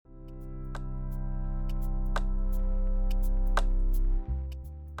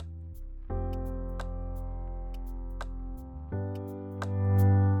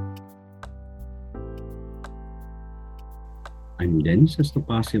I'm Dennis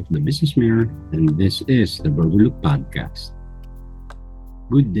Estopasi of the Business Mirror, and this is the Broader Look podcast.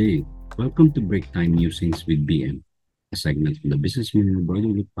 Good day. Welcome to Breaktime Musings with BM, a segment of the Business Mirror Broader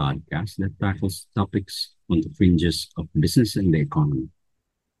Look podcast that tackles topics on the fringes of business and the economy.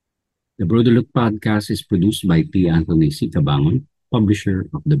 The Broader Look podcast is produced by P. Anthony C. Cabangon, publisher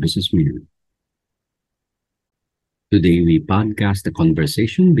of the Business Mirror. Today, we podcast a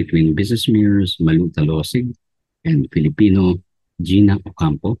conversation between Business Mirror's Malou Talosig and Filipino Gina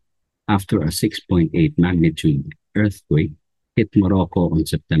Ocampo after a 6.8 magnitude earthquake hit Morocco on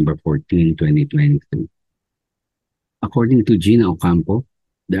September 14, 2023. According to Gina Ocampo,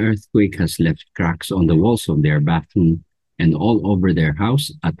 the earthquake has left cracks on the walls of their bathroom and all over their house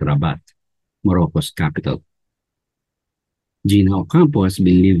at Rabat, Morocco's capital. Gina Ocampo has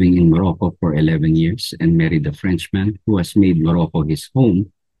been living in Morocco for 11 years and married a Frenchman who has made Morocco his home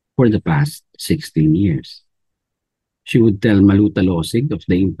for the past 16 years. She would tell Malou Talosig of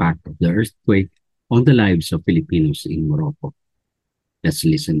the impact of the earthquake on the lives of Filipinos in Morocco. Let's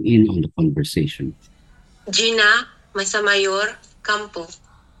listen in on the conversation. Gina Mayor Campo.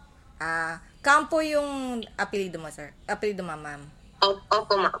 Campo yung apelido mo, sir? Apelido mo, ma'am?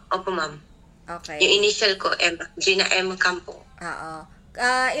 Opo, ma'am. Okay. Yung initial ko, Gina M. Campo. Oo.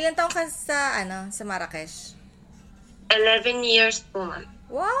 Ilan taong ka sa Marrakesh? 11 years po, ma'am.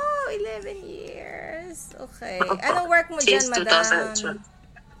 Wow, 11 years. Okay. Anong work mo dyan, madam? Since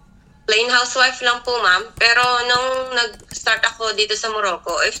 2012. Plain housewife lang po, ma'am. Pero nung nag-start ako dito sa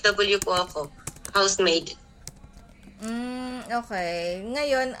Morocco, OFW po ako. Housemaid. Okay.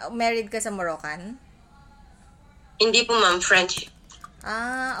 Ngayon, married ka sa Moroccan? Hindi po, ma'am. French.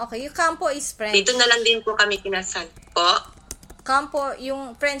 Okay. Yung Campo is French. Dito na lang din po kami kinasal. Po? Campo,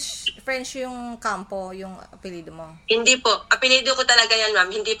 yung French yung Campo, yung apelido mo. Hindi po. Apelyido ko talaga yan,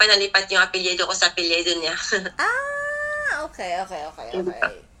 ma'am. Hindi pa nalipat yung apelyido ko sa apelyido niya. Okay.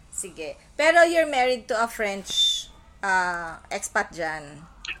 Sige. Pero you're married to a French expat dyan.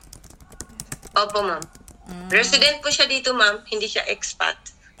 Opo, ma'am. Resident po siya dito, ma'am. Hindi siya expat.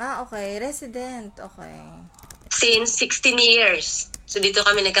 Okay. Resident. Okay. Since 16 years. So, dito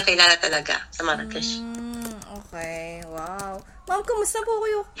kami nagkakilala talaga sa Marrakesh. Okay. Wow. Ma'am, kumusta po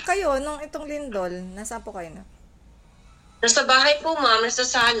kayo nung itong lindol? Nasaan po kayo na? Nasa bahay po, ma'am. Nasa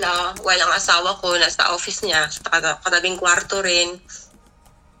sala. Walang asawa ko. Nasa office niya. Sa katabing kwarto rin.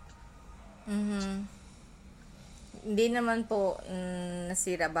 Hindi naman po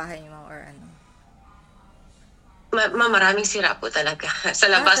nasira bahay niyo or ano? Maraming sira po talaga.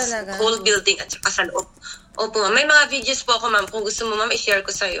 Sa labas, talaga? whole building at saka sa loob. Opo, ma'am. May mga videos po ako, ma'am. Kung gusto mo, ma'am, i-share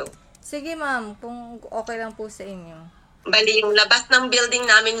ko sa'yo. Sige, ma'am. Kung okay lang po sa inyo. Bali, yung labas ng building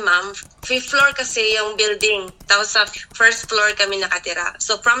namin, ma'am, 5th floor kasi yung building. Tapos sa first floor kami nakatira.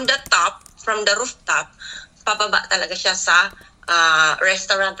 So, from the rooftop, pababa talaga siya sa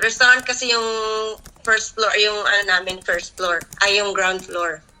restaurant. Restaurant kasi yung first floor, yung first floor, ay yung ground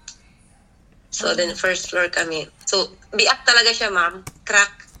floor. So, then first floor kami. So, biak talaga siya, ma'am.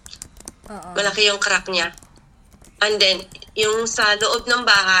 Crack. Malaki yung crack niya. And then, yung sa loob ng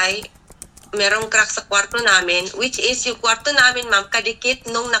bahay, merong crack sa kwarto namin, which is yung kwarto namin, ma'am, kadikit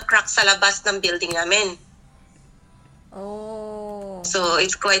nung na-crack sa labas ng building namin. So,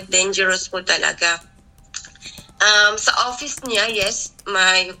 it's quite dangerous po talaga. Sa office niya, yes,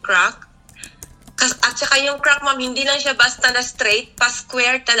 may crack. At saka yung crack, ma'am, hindi lang siya basta na straight,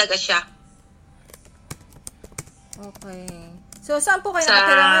 pa-square talaga siya. Okay. So, saan po kayo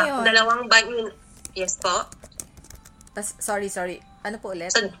nakatira ngayon? Sa dalawang banyo. Yes po. Sorry. Ano po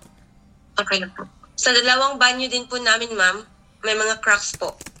ulit? Okay na po. Sa dalawang banyo din po namin, ma'am, may mga cracks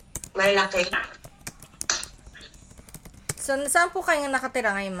po. Malaki. So, saan po kayo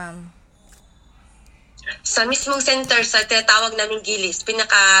nakatira ngayon, ma'am? Sa mismong center, sa tinatawag namin Gilis,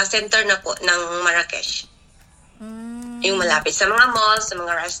 pinaka-center na po ng Marrakesh. Yung malapit sa mga malls, sa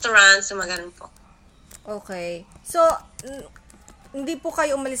mga restaurants, sa mga ganun po. Okay. So, hindi po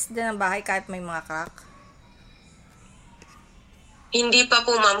kayo umalis din ng bahay kahit may mga crack? Hindi pa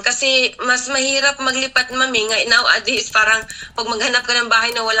po, ma'am. Kasi mas mahirap maglipat, ma'am. Nowadays, parang pag maghanap ka ng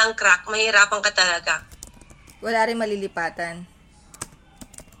bahay na walang crack, mahirapan ka talaga. Wala rin malilipatan?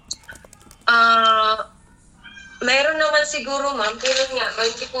 Mayroon naman siguro, ma'am. Pero nga,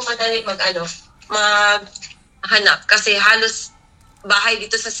 hindi po madali maghanap. Kasi halos bahay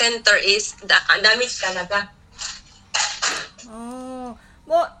dito sa center is damage talaga.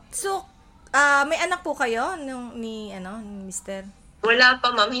 So, may anak po kayo ni Mr.? Wala pa,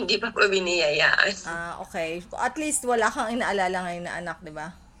 ma'am. Hindi pa po biniyayaan. Okay. At least wala kang inaalala ngayon na anak, di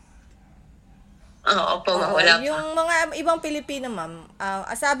ba? Opo, ma'am. Wala pa. Yung mga ibang Pilipino, ma'am,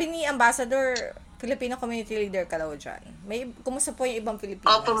 sabi ni Ambassador, Filipino community leader ka daw dyan. Kumusta po yung ibang Filipinos?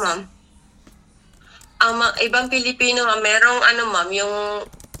 Opo, ma'am. Ang ibang Pilipino, ma'am, merong ma'am, yung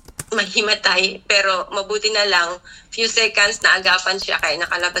mahimatay, pero mabuti na lang, few seconds na agapan siya kaya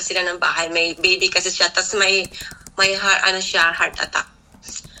nakalabas sila ng bahay. May baby kasi siya, tas may heart attack.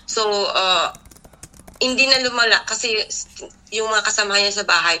 So, hindi na lumala kasi yung mga kasama niya sa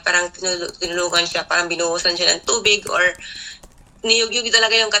bahay, parang tinulungan siya, parang binuhusan siya ng tubig or niyugyug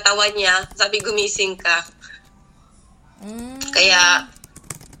talaga yung katawan niya. Sabi, gumising ka. Kaya,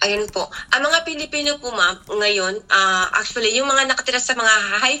 ayun po. Ang mga Pilipino po, ma'am, ngayon, actually, yung mga nakatira sa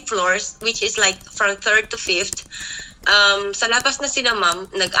mga high floors, which is like from 3rd to 5th, sa labas na sila, ma'am,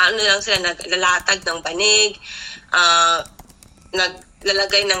 naglalatag ng banig,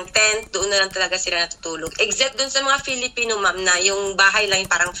 naglalagay ng tent, doon na lang talaga sila natutulog. Except doon sa mga Filipino, ma'am, na yung bahay lang yung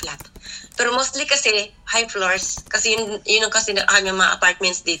parang flat. Pero mostly kasi, high floors. Kasi yun ang kasi yung mga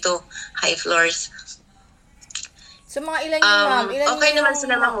apartments dito, high floors. So, mga ilan yung ma'am? Okay naman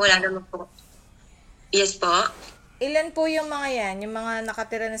sila, ma'am. Wala naman po. Yes po. Ilan po yung mga yan? Yung mga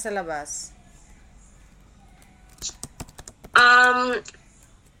nakatira na sa labas?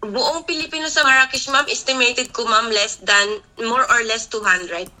 Buong Pilipino sa Marrakesh, ma'am, estimated ko, ma'am, more or less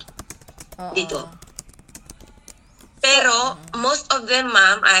 200 dito. Pero, most of them,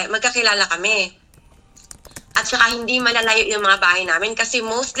 ma'am, ay magkakilala kami. At saka hindi malalayo yung mga bahay namin kasi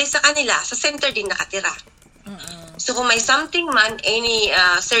mostly sa kanila, sa center din nakatira. So, kung may something man, any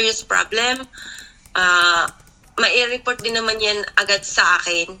serious problem, mai-report din naman yan agad sa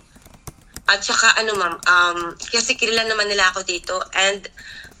akin. At saka, ma'am, kasi kilala naman nila ako dito and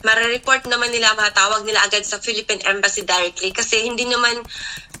ma-report naman nila, matawag nila agad sa Philippine Embassy directly kasi hindi naman,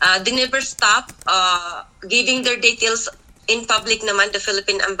 they never stop giving their details in public naman, the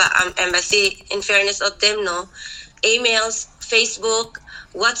Philippine Embassy, in fairness of them, no? Emails, Facebook,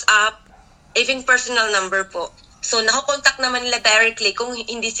 WhatsApp, even personal number po. So, nakakontak naman nila directly kung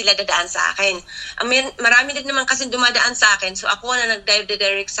hindi sila dadaan sa akin. Marami din naman kasi dumadaan sa akin. So, ako na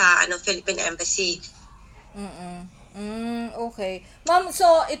nag-direct sa Philippine Embassy. Okay. Ma'am, so,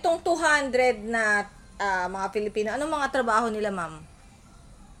 itong 200 na mga Pilipino, anong mga trabaho nila, ma'am?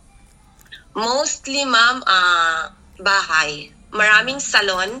 Mostly, ma'am, bahay. Maraming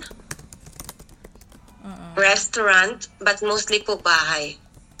salon, restaurant, but mostly po bahay.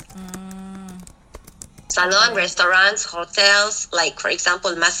 Salon, restaurants, hotels, like for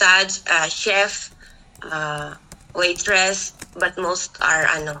example, massage, chef, waitress, but most are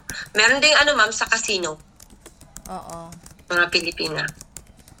Meron ding ma'am, sa casino. Oo. Mga Pilipina.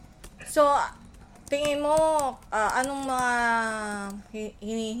 So, tingin mo, anong mga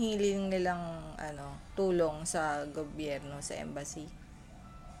hinihiling nilang tulong sa gobyerno, sa embassy?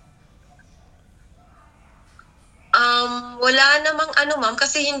 Wala namang ma'am,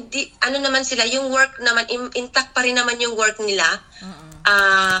 kasi hindi, naman sila, yung work naman, intact pa rin naman yung work nila.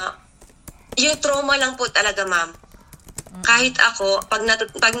 Yung trauma lang po talaga, ma'am. Kahit ako,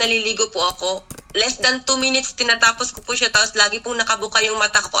 pag naliligo po ako, less than 2 minutes tinatapos ko po siya, tapos lagi pong nakabuka yung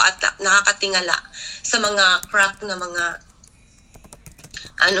mata ko at nakakatingala sa mga crack na mga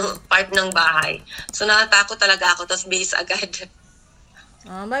part ng bahay. So natatakot talaga ako, tapos bihis agad.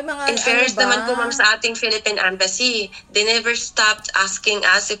 May mga In fairness naman po, ma'am, sa ating Philippine Embassy, they never stopped asking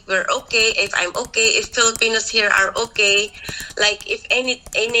us if we're okay, if I'm okay, if Filipinos here are okay. Like, if any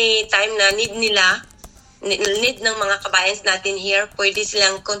time na need ng mga kabayans natin here, pwede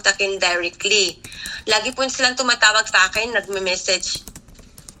silang kontakin directly. Lagi po silang tumatawag sa akin, nagme-message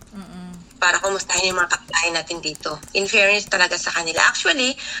para kumustahin yung mga kabayan natin dito. In fairness talaga sa kanila.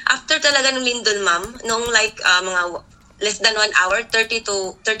 Actually, after talaga ng lindol, ma'am, nung mga less than 1 hour, 30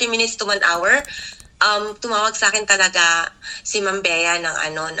 minutes to 1 hour, tumawag sa akin talaga si Ma'am Bea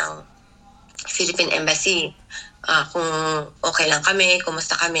ng Philippine Embassy. Kung okay lang kami,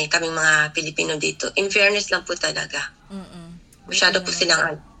 kumusta kaming mga Pilipino dito. In fairness lang po talaga. Masyado po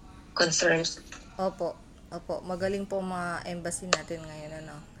silang concerns. Opo. Magaling po mga embassy natin ngayon,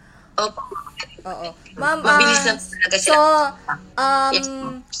 Opo. Oo. Ma'am, mabilis lang talaga sila. So, yes,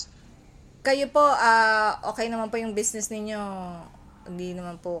 kayo po, okay naman po yung business ninyo. Hindi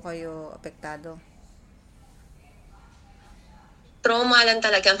naman po kayo apektado. Trauma lang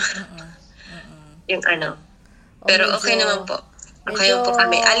talaga. Yung Pero okay naman po. Okay po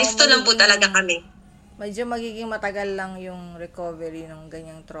kami. Alisto lang po talaga kami. Medyo magiging matagal lang yung recovery ng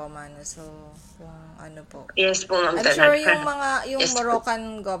ganyang trauma. So, kung po. Yes po, ma'am. I'm sure yung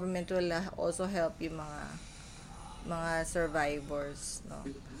Moroccan government will also help yung mga survivors, no?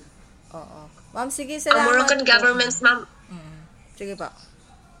 Oo. Ma'am, sige, salamat. Ang Moroccan governments, ma'am. Sige pa.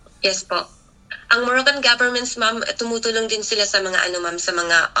 Yes po. Ang Moroccan governments, ma'am, tumutulong din sila sa mga ma'am, sa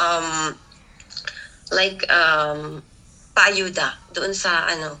mga like paayuda doon sa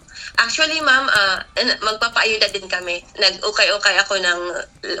ano. Actually, ma'am, magpapaayuda din kami. Nag-ukay-ukay ako ng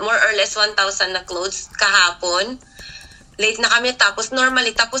more or less 1,000 na clothes kahapon. Late na kami tapos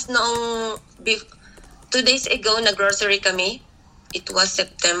normally. Tapos noong 2 days ago, nag-grocery kami. It was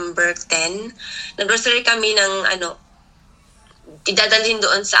September 10. Nag-grocery kami ng idadalhin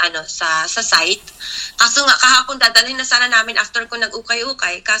doon sa sa site. Kaso nga kahapon dadalhin na sana namin after ko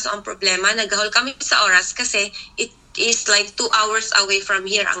nag-ukay-ukay. Kaso ang problema, nag-haul kami sa oras kasi it is like 2 hours away from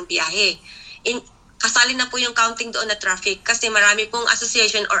here ang biyahe. Kasali na po yung counting doon na traffic kasi marami pong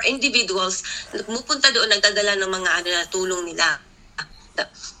association or individuals pumupunta doon nagdadala ng mga na tulong nila.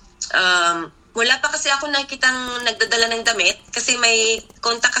 Wala pa kasi ako nakitang nagdadala ng damit kasi may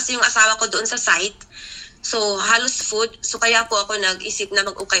contact kasi yung asawa ko doon sa site. So, halos food. So, kaya po ako nag-isip na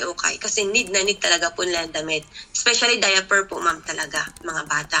mag-ukay-ukay kasi need na need talaga po nila damit. Especially diaper po, ma'am, talaga, mga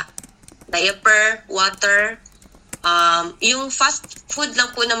bata. Diaper, water, yung fast food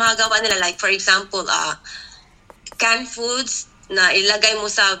lang po na magagawa nila. Like, for example, canned foods na ilagay mo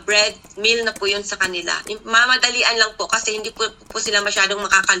sa bread, meal na po yun sa kanila. Mamadalian lang po kasi hindi po sila masyadong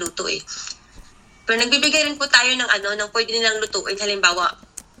makakaluto eh. Pero nagbibigay rin po tayo ng ng pwede nilang lutuin. Halimbawa,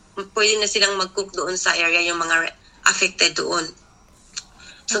 pwede na silang mag-cook doon sa area yung mga affected doon.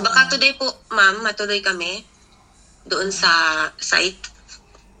 So baka today po, ma'am, matuloy kami doon sa site.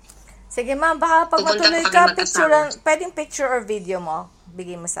 Sige, ma'am, baka pag matuloy ka, pwedeng picture or video mo,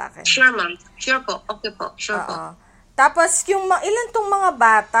 bigay mo sa akin. Sure, ma'am. Sure po. Okay po. Sure po. Tapos, ilan tong mga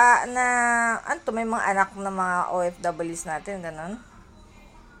bata na, may mga anak na mga OFWs natin, ganun?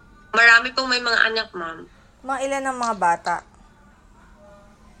 Marami pong may mga anak, ma'am. Mga ilan ng mga bata?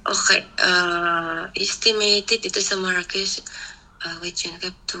 Okay. Estimated dito sa Marrakesh. Wait, yun.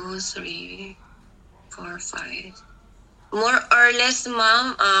 2, 3, 4, 5. More or less,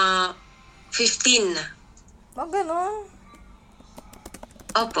 ma'am, 15. Ganun?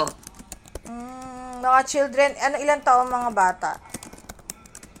 Opo. Mga children, ilang taon mga bata?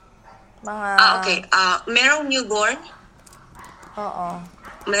 Mga... Okay. Merong newborn. Oo.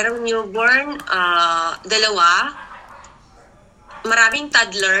 Merong newborn, 2. Maraming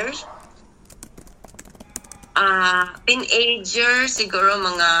toddler. Teenager, siguro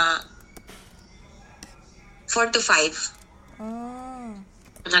mga 4 to 5.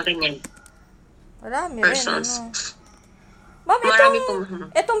 Mga ganyan. Marami persons. rin, Ma'am,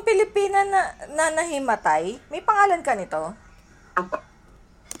 itong Pilipina na nahimatay, may pangalan ka nito? Opo.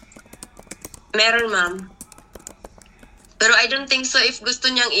 Meron, ma'am. Pero I don't think so if gusto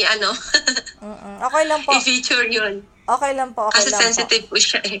niyang Okay lang po. i-feature yun. Okay lang po, Kasi sensitive po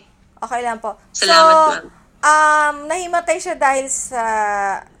siya eh. Okay lang po. Salamat, ma'am. Nahimatay siya dahil sa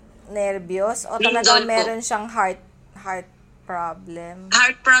nervyos o talagang meron siyang heart problem?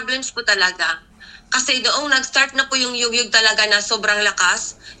 Heart problems po talaga. Kasi noong nag-start na po yung yugyug talaga na sobrang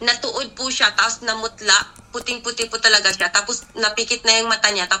lakas, natuod po siya, tapos namutla, puting-puti po talaga siya, tapos napikit na yung mata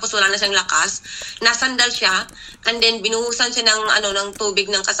niya, tapos wala na siyang lakas, nasandal siya, and then binuhusan siya ng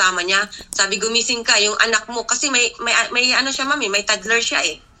tubig ng kasama niya. Sabi, gumising ka, yung anak mo, kasi may siya, mami, may toddler siya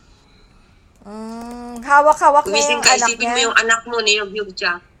eh. Hawak-hawak niya gumising yung ka, anak isipin niya? mo yung anak mo, niyugyug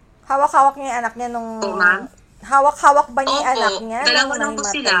siya. Hawak-hawak niya yung anak niya nung... Oo, ma'am. Hawak-hawak ba niya yung Opo, anak niya? dalawa lang po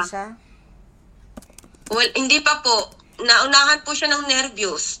sila. Siya? Well, hindi pa po. Naunahan po siya ng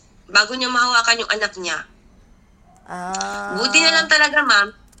nervyos bago niya mahawakan yung anak niya. Buti na lang talaga,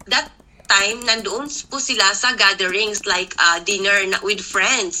 ma'am. That time, nandoon po sila sa gatherings like dinner with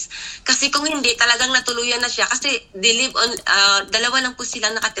friends. Kasi kung hindi, talagang natuluyan na siya. Kasi they live on, 2 lang po sila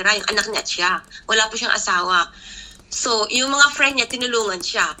nakatira, yung anak niya at siya. Wala po siyang asawa. So, yung mga friend niya, tinulungan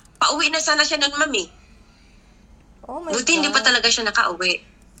siya. Pauwi na sana siya nun, mami. Oh my Buti God. hindi pa talaga siya nakauwi.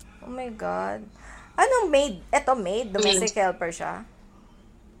 Oh my God. Anong maid? Eto maid? Domestic helper siya?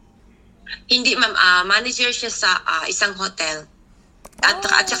 Hindi, ma'am. Manager siya sa isang hotel. At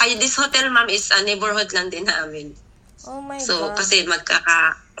saka this hotel, ma'am, is neighborhood lang din namin. Oh my God. So, kasi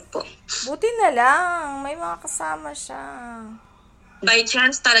po. Buti na lang. May mga kasama siya. By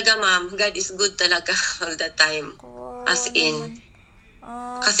chance talaga, ma'am. God is good talaga all the time. Oh, As in.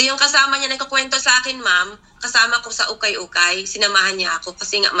 Kasi yung kasama niya nagkukwento sa akin, ma'am, kasama ko sa ukay-ukay. Sinamahan niya ako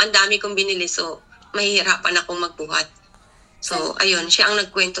kasi nga, mandami kong binili. So, mahihirapan akong magbuhat. So, ayun, siya ang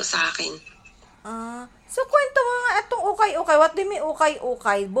nagkwento sa akin. So, kwento mo nga itong ukay-ukay. What do you mean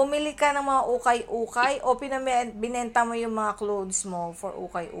ukay-ukay? Bumili ka ng mga ukay-ukay o binenta mo yung mga clothes mo for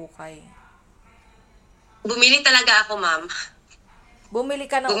ukay-ukay? Bumili talaga ako, ma'am. Bumili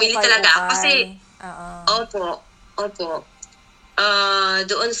ka ng Bumili ukay-ukay? talaga ako kasi, opo.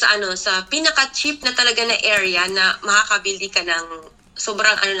 Doon sa sa pinaka-cheap na talaga na area na makakabili ka ng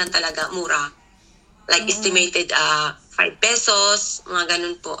sobrang lang talaga, mura. Like estimated 5 pesos, mga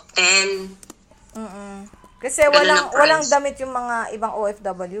ganun po. 10. Kasi Ganun ang walang price. damit yung mga ibang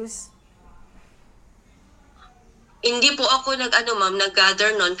OFWs. Hindi po ako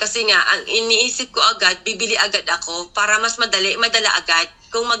nag-gather nun kasi nga, ang iniisip ko agad, bibili agad ako para mas madala agad.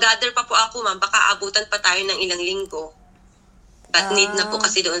 Kung mag-gather pa po ako, ma'am, baka abutan pa tayo ng ilang linggo. At need na po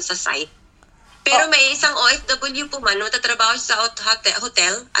kasi doon sa site. Pero may isang OFW po man, natatrabaho siya sa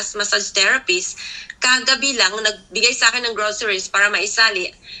hotel as massage therapist. Kagabi lang, nagbigay sa akin ng groceries para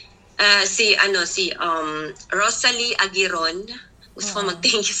maisali. Si Rosalie Aguiron. Gusto ko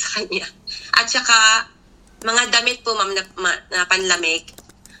mag-thank you sa kanya. At saka, mga damit po, ma'am, na panlamig.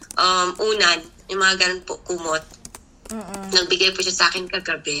 Unan, yung mga ganun po, kumot. Nagbigay po siya sa akin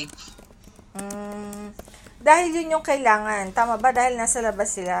kagabi. Dahil yun yung kailangan. Tama ba? Dahil nasa labas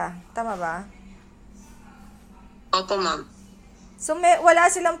sila. Tama ba? Opo, ma'am. So,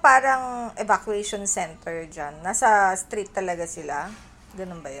 wala silang parang evacuation center dyan. Nasa street talaga sila.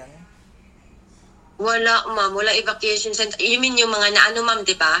 Ganun ba yun? Wala, ma'am. Wala evacuation center. You mean yung mga ma'am,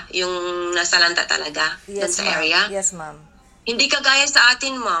 di ba? Yung nasa lanta talaga? Yes, sa ma'am. area? Yes, ma'am. Hindi kagaya sa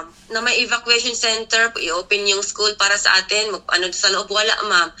atin, ma'am, na may evacuation center, i-open yung school para sa atin, sa loob. Wala,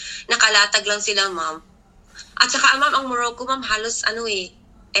 ma'am. Nakalatag lang sila, ma'am. At saka, ma'am, ang Morocco, ma'am, halos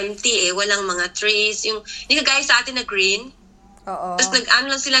empty walang mga trees. Hindi kagaya sa atin na green. Oo. Tapos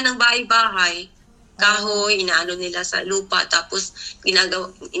lang sila ng bahay-bahay. Kahoy, inaano nila sa lupa, tapos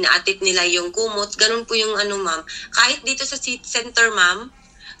inaatip nila yung kumot. Ganun po yung ma'am. Kahit dito sa center, ma'am,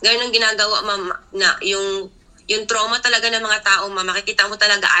 ganun ang ginagawa, ma'am, na yung trauma talaga ng mga tao, ma'am, makikita mo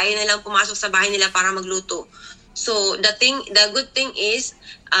talaga ayaw nilang pumasok sa bahay nila para magluto. So, the good thing is,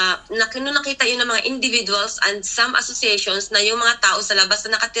 nakita yun ng mga individuals and some associations na yung mga tao sa labas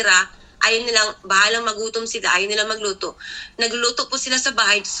na nakatira, ayaw nilang, bahalang magutom sila, ayaw nilang magluto. Nagluluto po sila sa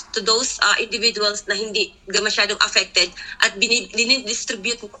bahay to those individuals na hindi masyadong affected at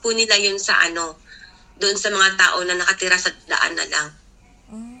dinidistribute po nila yun sa doon sa mga tao na nakatira sa daan na lang.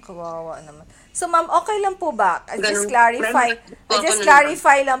 Kawawa naman. So, ma'am, okay lang po ba? I just Ganun.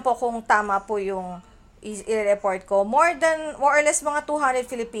 clarify lang po kung tama po yung i-report ko. More or less mga 200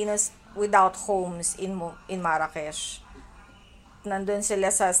 Filipinos without homes in Marrakesh. Nandun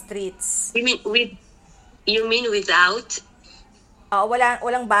sila sa streets. You mean without?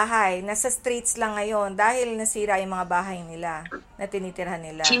 Walang bahay. Nasa streets lang ngayon dahil nasira yung mga bahay nila na tinitirhan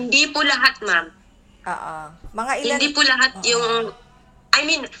nila. Hindi po lahat, ma'am. Mga ilan? Hindi po lahat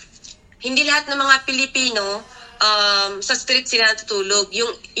hindi lahat ng mga Pilipino sa street sila natutulog.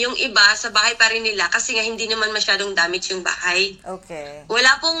 Yung iba sa bahay pa rin nila kasi nga hindi naman masyadong damage yung bahay. Okay.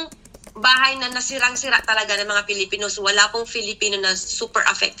 Wala pong bahay na nasirang-sira talaga ng mga Filipinos. Wala pong Filipino na super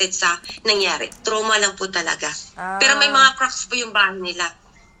affected sa nangyari. Trauma lang po talaga. Pero may mga cracks po yung bahay nila.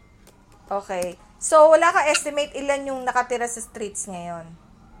 Okay. So, wala ka estimate ilan yung nakatira sa streets ngayon?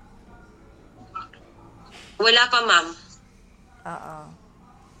 Wala pa, ma'am.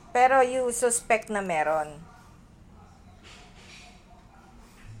 Pero you suspect na meron?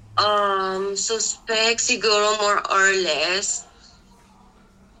 Suspect siguro more or less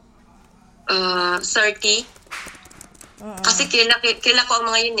 30. Kasi kilala ko ang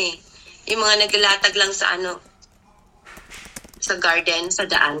mga yun yung mga naglalatag lang sa sa garden, sa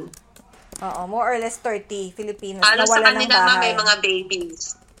daan. More or less 30 Filipinos Para sa nawala ng kanila, ma'am, may bahay. mga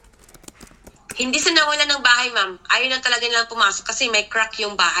babies. Hindi sila nawala ng bahay, ma'am. Ayaw na talaga nilang pumasok kasi may crack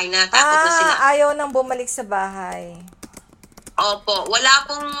yung bahay na takot na sila. Ayaw nang bumalik sa bahay. Opo. Wala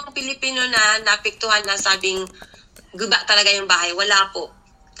pong Pilipino na napiktuhan na sabing guba talaga yung bahay. Wala po.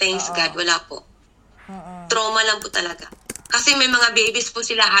 Thanks God, wala po. Trauma lang po talaga. Kasi may mga babies po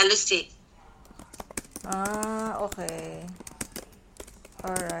sila halos Okay.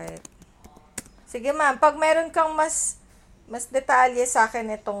 Alright. Sige ma'am, pag meron kang mas detalye sa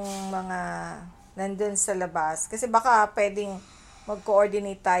akin itong mga nandun sa labas. Kasi baka pwedeng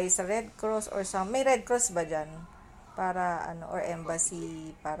mag-coordinate tayo sa Red Cross or may Red Cross ba dyan? Para or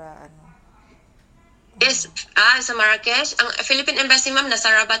embassy, para Yes, sa Marrakesh. Ang Philippine Embassy, ma'am, nasa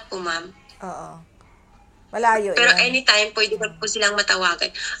Rabat po, ma'am. Oo. Malayo Pero yan. anytime, pwede po silang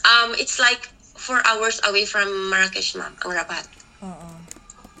matawagan. It's like 4 hours away from Marrakesh, ma'am, ang Rabat.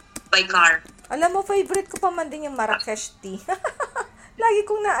 By car. Alam mo, favorite ko pa man din yung Marrakesh tea. Lagi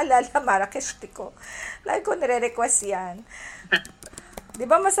kong naalala Marrakesh tea ko. Lagi ko nire-request yan. Di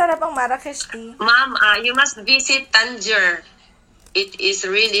ba masarap ang Marrakesh tea? Ma'am, you must visit Tangier. It is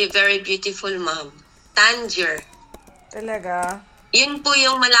really very beautiful, ma'am. Tangier. Talaga? Yun po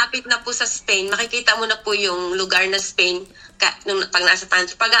yung malapit na po sa Spain. Makikita mo na po yung lugar na Spain pag nasa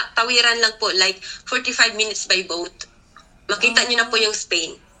Tangier. Pag tawiran lang po, like 45 minutes by boat. Makita nyo na po yung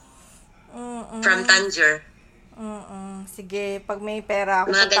Spain. from Tangier. Sige, pag may pera ako,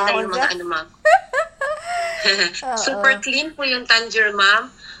 Mga punta ganda ako yung mga dyan. ano, ma'am. Super clean po yung Tangier, ma'am.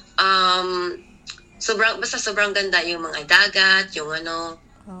 Sobrang ganda yung mga dagat, yung ano,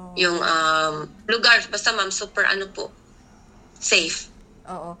 yung lugar. Basta ma'am, super ano po, safe.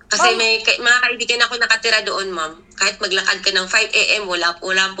 Oo. Kasi Ma'am, may mga kaibigan ako nakatira doon, ma'am. Kahit maglakad ka ng 5 a.m., wala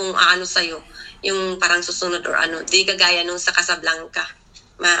pong ano sa'yo. Yung parang susunod or ano. Di kagaya nung sa Casablanca.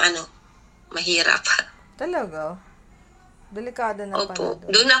 Mahirap. talaga? Delikado na pala Opo.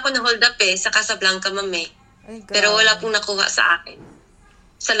 doon. Doon ako na-hold up sa Casablanca, ma'am eh. Ay, Pero wala grabe. pong nakuha sa akin.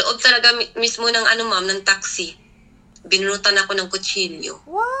 Sa loob talaga mismo ng ma'am, ng taxi. Binunutan ako ng kutsilyo.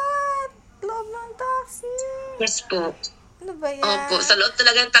 What? Loob ng taxi. Yes po. Ano ba yan? Opo, sa loob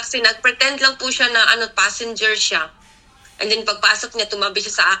talaga ng taxi. Nag-pretend lang po siya na passenger siya. And then pagpasok niya, tumabi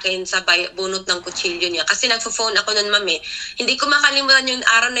siya sa akin sa bunot ng kutsilyo niya. Kasi nagpo-phone ako nun, ma'am eh. Hindi ko makalimutan yung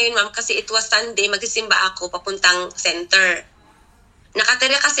araw na yun, ma'am, kasi it was Sunday, magsisimba ako papuntang center.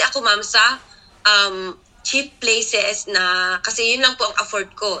 Nakatira kasi ako, ma'am, sa cheap places na, kasi yun lang po ang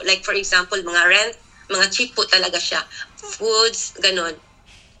afford ko. Like for example, mga rent, mga cheap po talaga siya. Foods, ganun.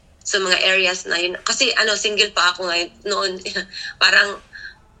 So mga areas na yun. Kasi single pa ako ngayon noon. Parang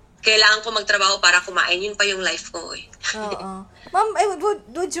kailangan ko magtrabaho para kumain. Yun pa yung life ko eh. Oo. Ma'am,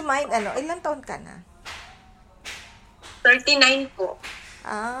 would you mind, ilang taon ka na? 39 po.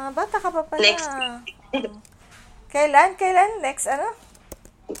 Bata ka pa pala. Next. Kailan? Next,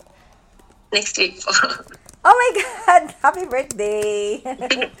 Next week po. Oh my God! Happy birthday!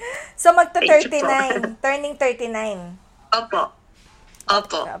 So, Thank you po. Turning 39. Opo.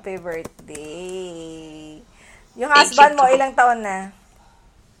 Happy birthday. Yung Thank husband you mo, po. ilang taon na?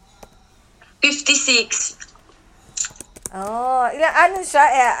 56. Oh, ano siya?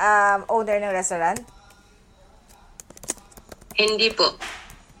 Owner ng restaurant? Hindi po.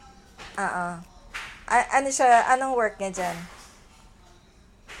 Ano siya? Anong work niya dyan?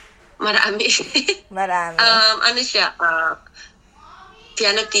 Marami. Marami. Ano siya?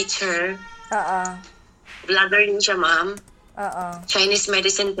 Piano teacher. Oo. Vlogger din siya, ma'am. Oo. Chinese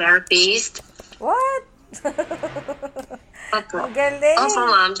medicine therapist. What? Opo. Ang galing. Opo,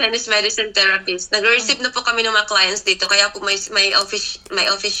 ma'am. Chinese medicine therapist. Nag-receive na po kami ng mga clients dito. Kaya po may office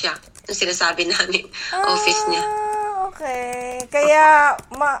siya. Yung sinasabi namin. Office niya. Okay. Kaya,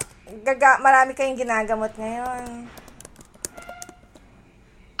 marami kayong ginagamot ngayon.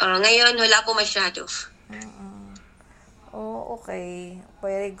 Ngayon, wala po masyado. Oh, okay.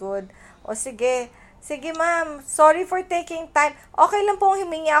 Very good. O, sige. Sige, ma'am. Sorry for taking time. Okay lang pong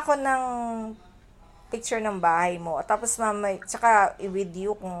humingi ako ng picture ng bahay mo. Tapos, ma'am, tsaka i-with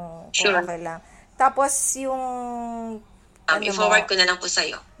you kung Sure. okay lang. Tapos, yung I-forward ko na lang po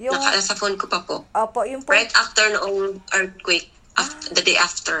sa'yo. Yung- Nasa phone ko pa po. Opo, yung Right after noong earthquake. The day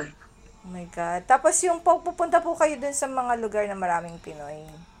after. Oh my God. Tapos, yung pupunta po kayo dun sa mga lugar na maraming Pinoy.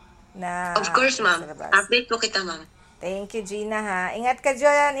 Of course, ma'am. sa labas. Update po kita, ma'am. Thank you, Gina, ha. Ingat ka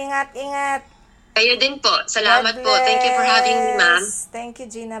dyan. Ingat. Kayo din po. Salamat God po. Thank you for having me, ma'am. bless. Thank you,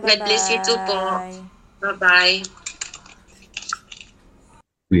 Gina. God Bye-bye. bless you too po. Bye-bye.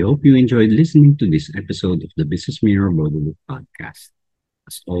 We hope you enjoyed listening to this episode of the Business Mirror Broader Look podcast.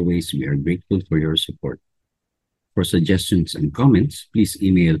 As always, we are grateful for your support. For suggestions and comments, please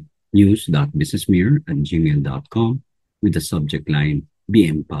email news.businessmirror@gmail.com with the subject line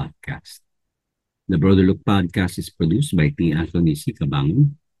BM Podcast. The Broader Look podcast is produced by T. Anthony C.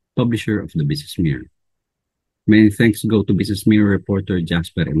 Cabangon, publisher of the Business Mirror. Many thanks go to Business Mirror reporter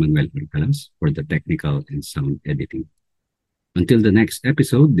Jasper Emmanuel Percalas for the technical and sound editing. Until the next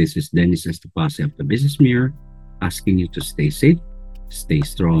episode, this is Dennis Estopase of the Business Mirror asking you to stay safe, stay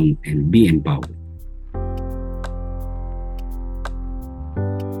strong, and be empowered.